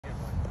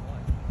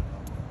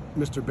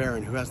Mr.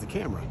 Barron, who has the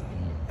camera,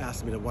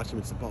 asked me to watch him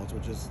hit the balls,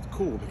 which is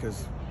cool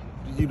because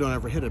you don't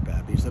ever hit it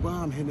bad. But you said, well,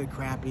 I'm hitting it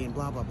crappy and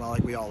blah, blah, blah,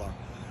 like we all are.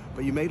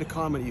 But you made a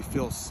comment, you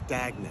feel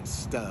stagnant,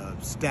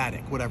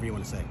 static, whatever you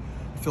want to say.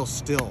 You feel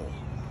still.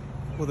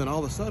 Well, then all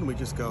of a sudden we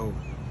just go,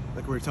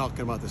 like we were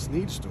talking about the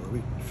Snead story,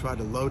 we try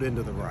to load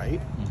into the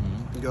right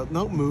and go,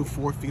 no, move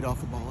 4 feet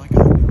off the ball. I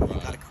got it. You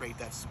got to create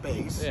that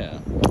space. Yeah.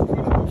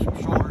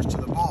 Shoulders to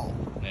the ball.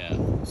 Yeah.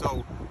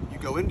 So you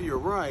go into your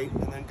right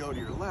and then go to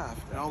your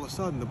left, and all of a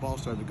sudden the ball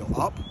started to go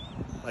up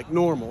like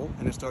normal,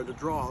 and it started to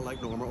draw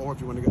like normal, or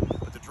if you want to go,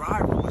 but the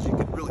driver was, you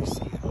could really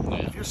see it.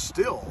 Yeah. If you're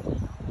still,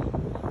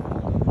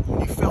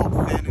 you felt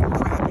thin and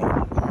crappy,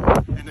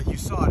 and that you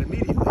saw it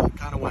immediately. You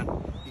kind of went,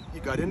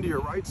 you got into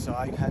your right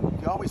side,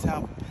 you always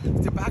have,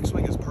 the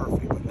backswing is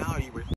perfect.